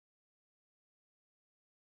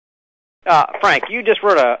Frank, you just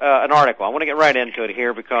wrote an article. I want to get right into it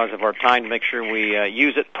here because of our time to make sure we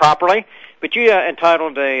use it properly. But you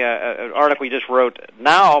entitled an article you just wrote,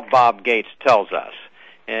 Now Bob Gates Tells Us,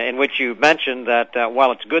 in which you mentioned that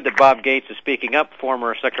while it's good that Bob Gates is speaking up,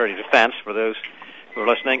 former Secretary of Defense, for those who are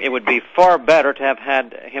listening, it would be far better to have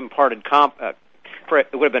had him parted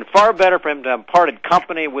it would have been far better for him to have parted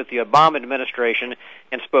company with the Obama administration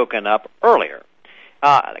and spoken up earlier.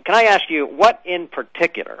 Can I ask you, what in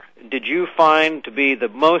particular did you find to be the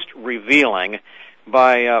most revealing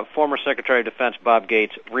by former Secretary of Defense Bob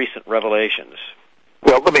Gates' recent revelations?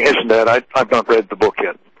 Well, let me hasten that. I've not read the book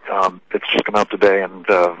yet. It's just come out today, and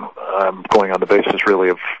I'm going on the basis, really,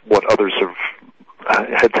 of what others have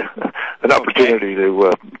had an opportunity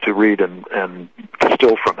to read and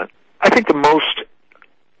distill from it. I think the most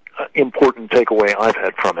important takeaway I've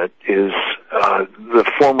had from it is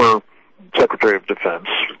the former Secretary of Defense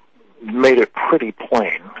made it pretty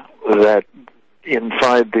plain that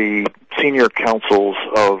inside the senior counsels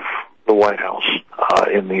of the White House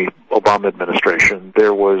in the Obama administration,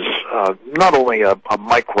 there was not only a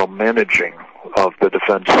micromanaging of the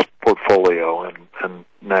defense portfolio and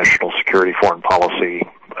national security foreign policy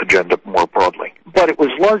agenda more broadly, but it was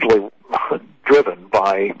largely driven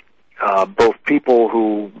by both people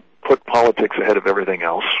who put politics ahead of everything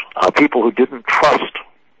else, people who didn't trust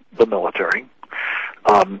the military,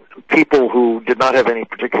 people who did not have any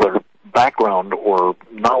particular background or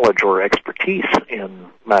knowledge or expertise in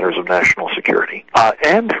matters of national security,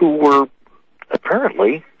 and who were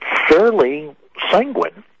apparently fairly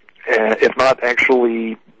sanguine, if not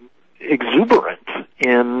actually exuberant,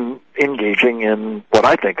 in engaging in what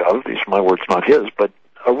I think of, these are my words, not his, but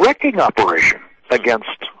a wrecking operation against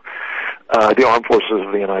the armed forces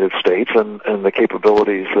of the United States and the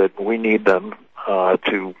capabilities that we need them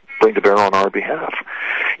to bring to bear on our behalf.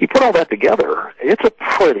 You put all that together, it's a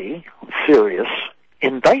pretty serious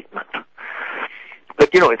indictment. But,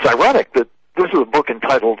 it's ironic that this is a book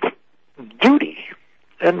entitled Duty.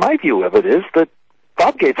 And my view of it is that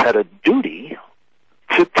Bob Gates had a duty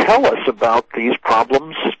to tell us about these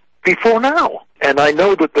problems before now. And I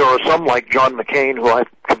know that there are some like John McCain, who I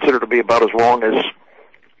consider to be about as wrong as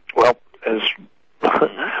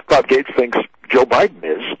Bob Gates thinks Joe Biden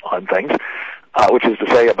is on things, which is to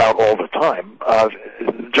say about all the time.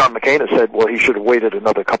 John McCain has said, well, he should have waited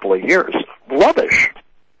another couple of years. Rubbish.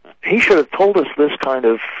 He should have told us this kind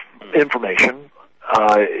of information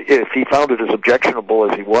if he found it as objectionable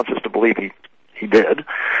as he wants us to believe he did,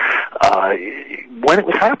 when it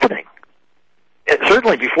was happening.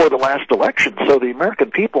 Certainly before the last election, so the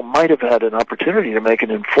American people might have had an opportunity to make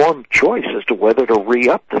an informed choice as to whether to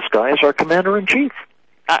re-up this guy as our commander-in-chief.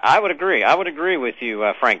 I would agree. I would agree with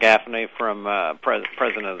you, Frank Gaffney, from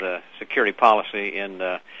President of the Security Policy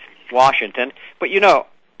in Washington. But,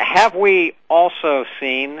 have we also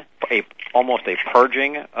seen almost a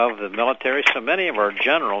purging of the military? So many of our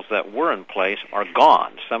generals that were in place are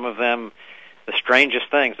gone. Some of them, the strangest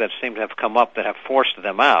things that seem to have come up that have forced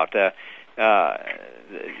them out.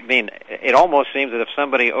 It almost seems that if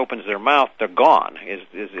somebody opens their mouth, they're gone.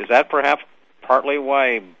 Is that perhaps partly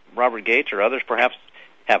why Robert Gates or others perhaps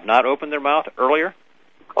have not opened their mouth earlier?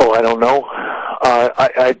 Oh, I don't know.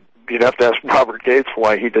 You'd have to ask Robert Gates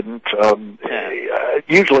why he didn't.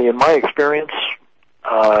 Usually, in my experience,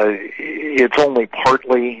 it's only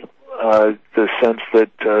partly the sense that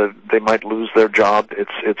they might lose their job.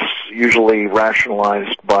 It's usually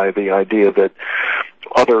rationalized by the idea that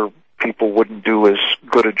other people wouldn't do as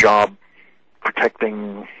good a job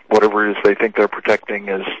protecting whatever it is they think they're protecting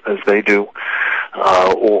as they do,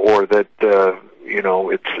 or that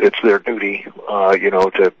it's their duty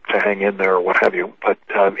to hang in there or what have you. But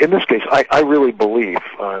in this case, I really believe,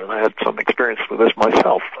 and I had some experience with this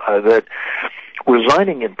myself, that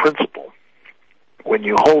resigning in principle, when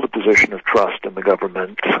you hold a position of trust in the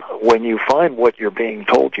government, when you find what you're being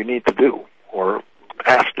told you need to do or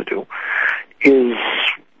asked to do, is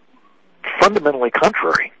fundamentally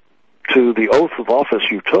contrary to the oath of office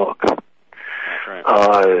you took.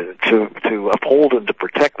 Right. To uphold and to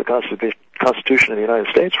protect the Constitution of the United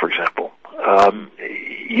States, for example.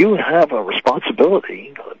 You have a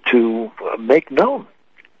responsibility to make known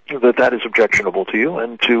that is objectionable to you,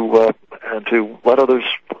 and to let others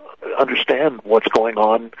understand what's going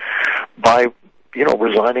on by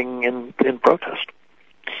resigning in protest.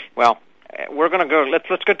 Well, we're going to go. Let's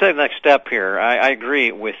go to the next step here. I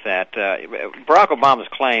agree with that. Barack Obama's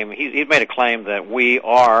claim. He's made a claim that we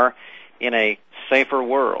are in a safer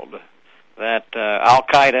world. That Al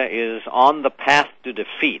Qaeda is on the path to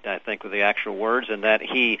defeat. I think were the actual words, and that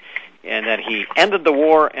he ended the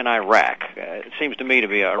war in Iraq. It seems to me to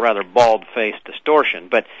be a rather bald-faced distortion.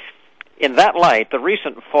 But In that light, the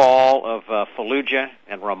recent fall of Fallujah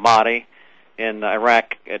and Ramadi in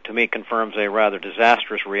Iraq, to me, confirms a rather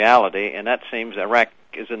disastrous reality, and that seems Iraq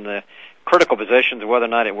is in the critical positions of whether or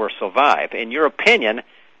not it will survive. In your opinion,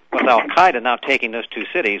 with al-Qaeda now taking those two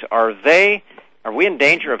cities, are we in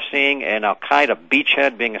danger of seeing an al-Qaeda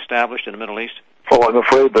beachhead being established in the Middle East? Oh, I'm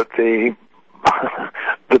afraid that the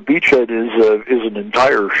beachhead is an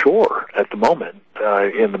entire shore at the moment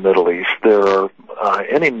in the Middle East. There are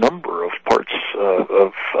any number of parts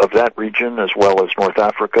of that region, as well as North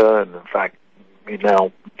Africa, and in fact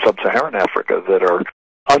now Sub-Saharan Africa, that are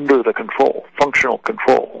under the functional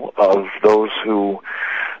control of those who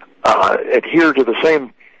adhere to the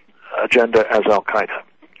same agenda as al-Qaeda.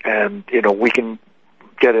 And, we can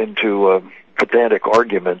get into a pedantic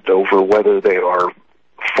argument over whether they are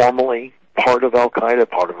formally part of al-Qaeda,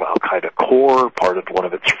 part of al-Qaeda core, part of one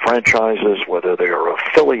of its franchises, whether they are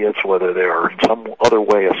affiliates, whether they are in some other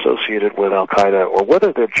way associated with al-Qaeda, or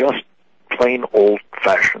whether they're just plain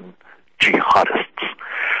old-fashioned jihadists.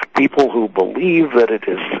 People who believe that it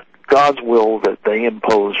is God's will that they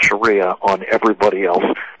impose Sharia on everybody else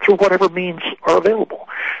through whatever means are available.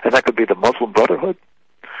 And that could be the Muslim Brotherhood.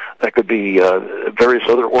 That could be various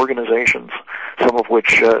other organizations, some of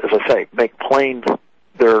which, as I say, make plain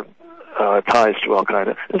their ties to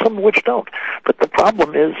al-Qaeda, and some of which don't. But the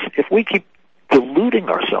problem is, if we keep deluding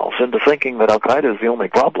ourselves into thinking that al-Qaeda is the only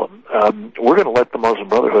problem, we're going to let the Muslim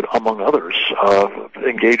Brotherhood, among others,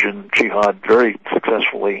 engage in jihad very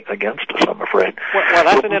successfully against us, I'm afraid. Well,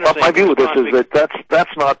 that's an interesting... My view of this is that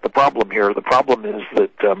that's not the problem here. The problem is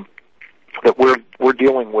that we're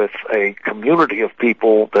dealing with a community of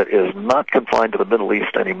people that is not confined to the Middle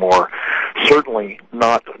East anymore. Certainly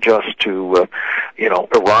not just to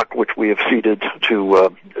Iraq, which we have ceded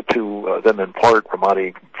to them in part,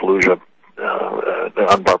 Ramadi, Fallujah, the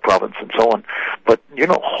Anbar province, and so on. But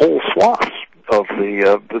whole swaths of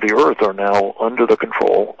the earth are now under the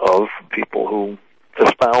control of people who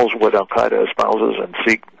espouse what Al Qaeda espouses and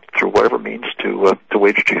seek through whatever means to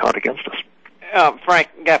wage jihad against us. Frank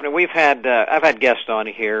Gaffney, I've had guests on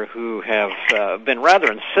here who have been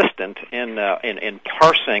rather insistent in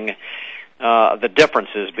parsing the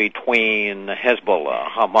differences between Hezbollah,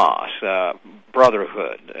 Hamas,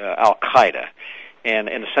 Brotherhood, Al Qaeda,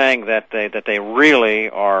 and saying that they really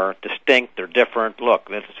are distinct, they're different. Look,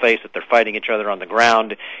 let's face it, they're fighting each other on the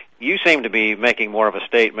ground. You seem to be making more of a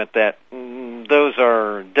statement that those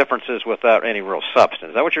are differences without any real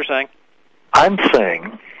substance. Is that what you're saying? I'm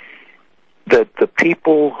saying that the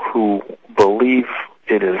people who believe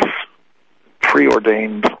it is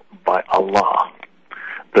preordained by Allah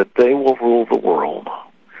that they will rule the world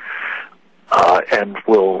and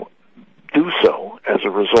will do so as a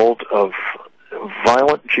result of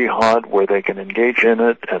violent jihad where they can engage in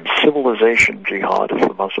it, and civilization jihad, as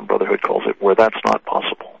the Muslim Brotherhood calls it, where that's not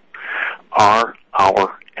possible, are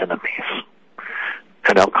our enemies.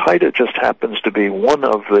 And Al-Qaeda just happens to be one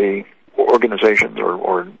of the organizations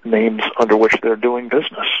or names under which they're doing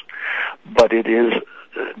business. But it is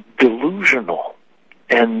delusional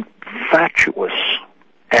and fatuous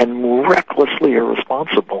and recklessly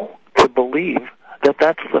irresponsible to believe that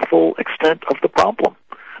that's the full extent of the problem,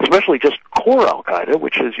 especially just core Al-Qaeda,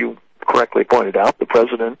 which, as you correctly pointed out, the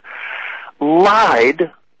president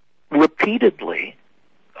lied repeatedly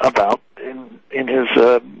about in his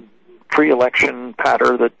pre-election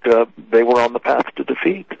patter that they were on the path to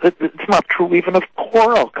defeat. It's not true even of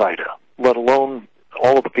core Al-Qaeda, let alone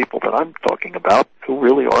all of the people that I'm talking about who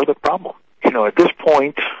really are the problem. At this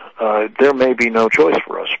point, there may be no choice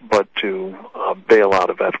for us but to bail out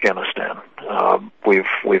of Afghanistan.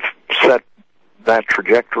 We've set that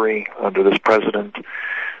trajectory under this president.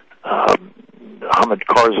 Hamid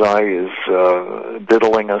Karzai is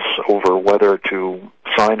diddling us over whether to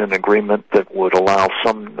sign an agreement that would allow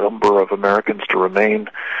some number of Americans to remain,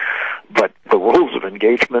 but the rules of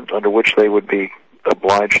engagement under which they would be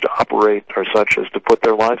obliged to operate are such as to put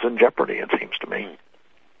their lives in jeopardy, it seems to me.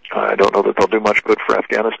 I don't know that they'll do much good for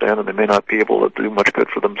Afghanistan, and they may not be able to do much good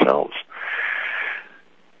for themselves.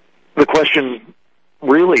 The question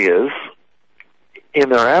really is, in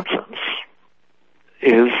their absence,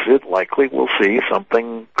 is it likely we'll see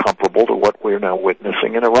something comparable to what we're now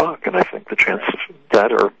witnessing in Iraq? And I think the chances of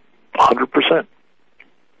that are 100%.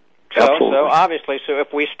 So obviously,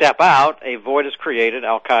 if we step out, a void is created.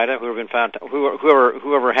 Al Qaeda,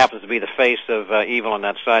 whoever happens to be the face of evil on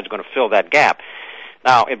that side, is going to fill that gap.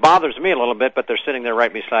 Now, it bothers me a little bit, but they're sitting there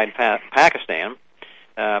right beside Pakistan.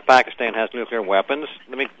 Pakistan has nuclear weapons.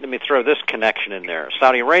 Let me throw this connection in there.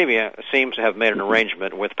 Saudi Arabia seems to have made an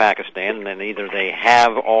arrangement with Pakistan, and either they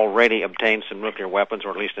have already obtained some nuclear weapons,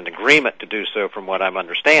 or at least an agreement to do so, from what I'm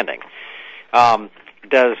understanding.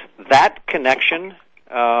 Does that connection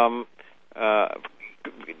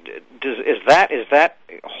is that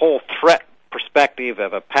whole threat perspective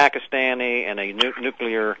of a Pakistani and a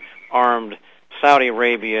nuclear armed Saudi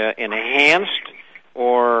Arabia enhanced?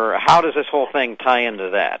 Or how does this whole thing tie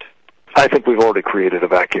into that? I think we've already created a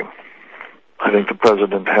vacuum. I think the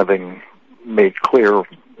president, having made clear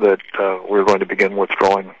that we're going to begin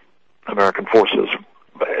withdrawing American forces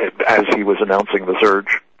as he was announcing the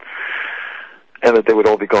surge, and that they would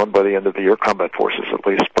all be gone by the end of the year, combat forces at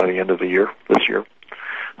least by the end of the year, this year,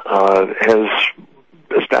 has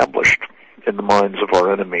established in the minds of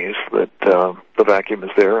our enemies that the vacuum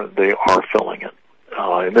is there and they are filling it.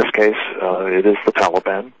 In this case, it is the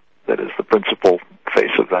Taliban that is the principal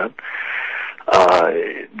face of that.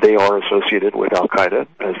 They are associated with Al-Qaeda,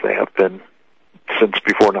 as they have been since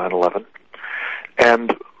before 9/11.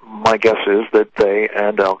 And my guess is that they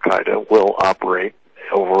and Al-Qaeda will operate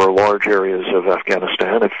over large areas of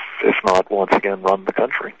Afghanistan, if not, once again, run the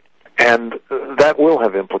country. And that will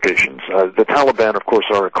have implications. The Taliban, of course,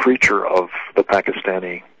 are a creature of the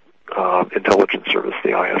Pakistani intelligence service,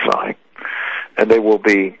 the ISI. And they will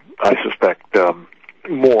be, I suspect,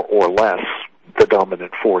 more or less the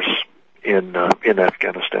dominant force in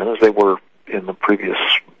Afghanistan, as they were in the previous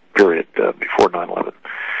period before 9/11.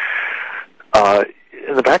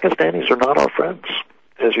 The Pakistanis are not our friends,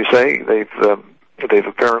 as you say. They've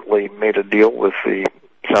apparently made a deal with the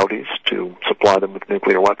Saudis to supply them with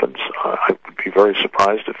nuclear weapons. I would be very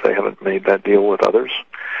surprised if they haven't made that deal with others.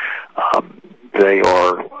 They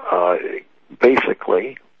are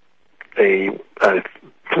basically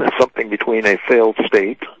something between a failed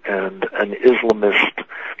state and an Islamist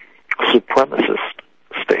supremacist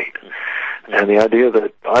state. And the idea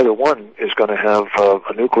that either one is going to have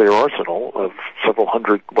a nuclear arsenal of several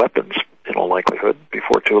hundred weapons, in all likelihood,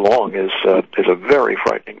 before too long is a very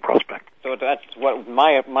frightening prospect. So that's what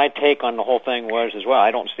my take on the whole thing was as well.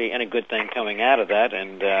 I don't see any good thing coming out of that,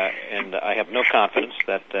 and I have no confidence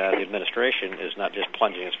that the administration is not just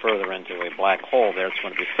plunging us further into a black hole there. It's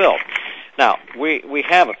going to be filled. Now, we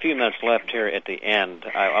have a few minutes left here at the end.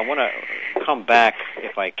 I want to come back,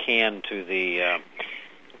 if I can, to the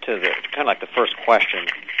kind of like the first question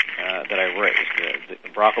that I raised.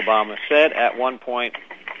 Barack Obama said at one point,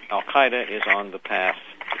 Al-Qaeda is on the path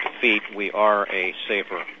to defeat. We are a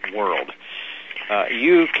safer world.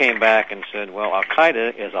 You came back and said, well,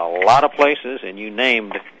 Al-Qaeda is a lot of places, and you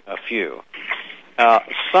named a few.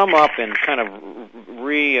 Sum up and kind of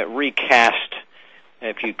recast,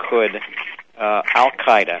 if you could,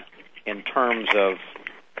 Al-Qaeda in terms of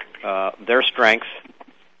their strength,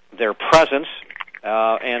 their presence,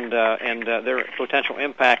 and their potential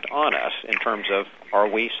impact on us in terms of, are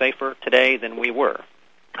we safer today than we were?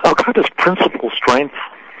 Al-Qaeda's principal strength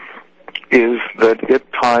is that it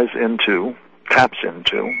taps into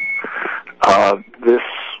this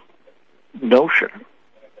notion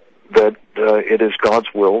that it is God's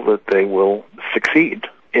will that they will succeed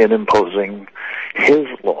in imposing His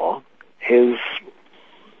law, His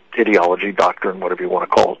ideology, doctrine, whatever you want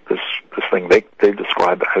to call it, this thing they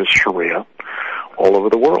describe as Sharia, all over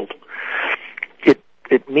the world.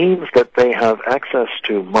 It means that they have access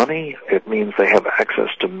to money. It means they have access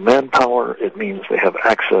to manpower. It means they have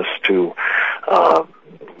access to,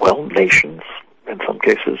 nations in some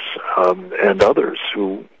cases, and others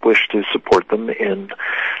who wish to support them in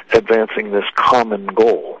advancing this common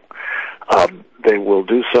goal. They will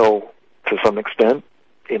do so to some extent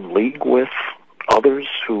in league with others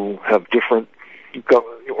who have different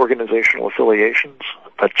organizational affiliations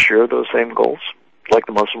that share those same goals, like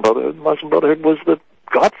the Muslim Brotherhood. The Muslim Brotherhood was the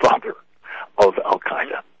godfather of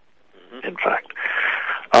Al-Qaeda, in fact.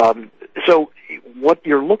 So what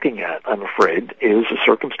you're looking at, I'm afraid, is a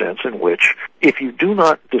circumstance in which if you do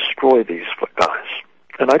not destroy these guys,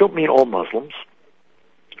 and I don't mean all Muslims,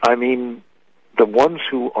 I mean the ones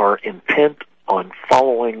who are intent on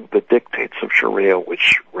following the dictates of Sharia,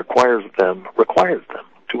 which requires them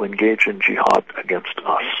to engage in jihad against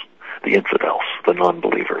us, the infidels, the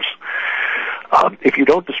non-believers. If you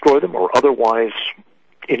don't destroy them or otherwise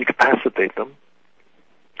incapacitate them,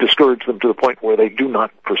 discourage them to the point where they do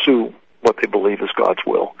not pursue what they believe is God's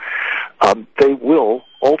will, they will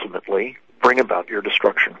ultimately bring about your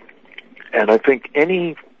destruction. And I think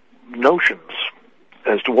any notions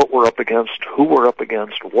as to what we're up against, who we're up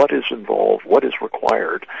against, what is involved, what is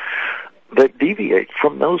required, that deviate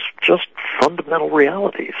from those just fundamental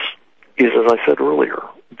realities is, as I said earlier,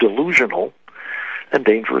 delusional and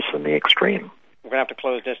dangerous in the extreme. We're going to have to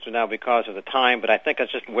close this now because of the time, but I think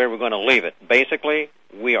that's just where we're going to leave it. Basically,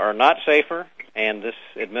 we are not safer, and this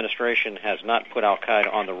administration has not put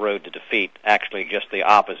al-Qaeda on the road to defeat, actually just the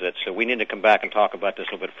opposite. So we need to come back and talk about this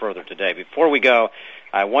a little bit further today. Before we go,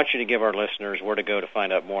 I want you to give our listeners where to go to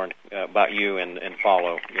find out more about you and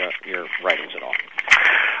follow your writings at all.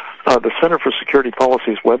 The Center for Security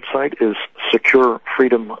Policy's website is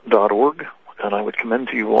securefreedom.org. And I would commend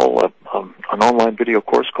to you all an online video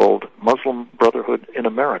course called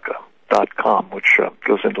MuslimBrotherhoodInAmerica.com, which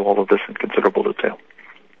goes into all of this in considerable detail.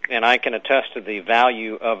 And I can attest to the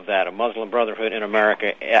value of that. A Muslim Brotherhood in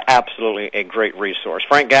America, absolutely a great resource.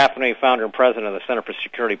 Frank Gaffney, founder and president of the Center for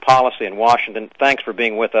Security Policy in Washington, thanks for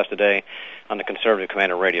being with us today on the Conservative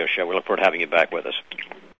Commander Radio Show. We look forward to having you back with us.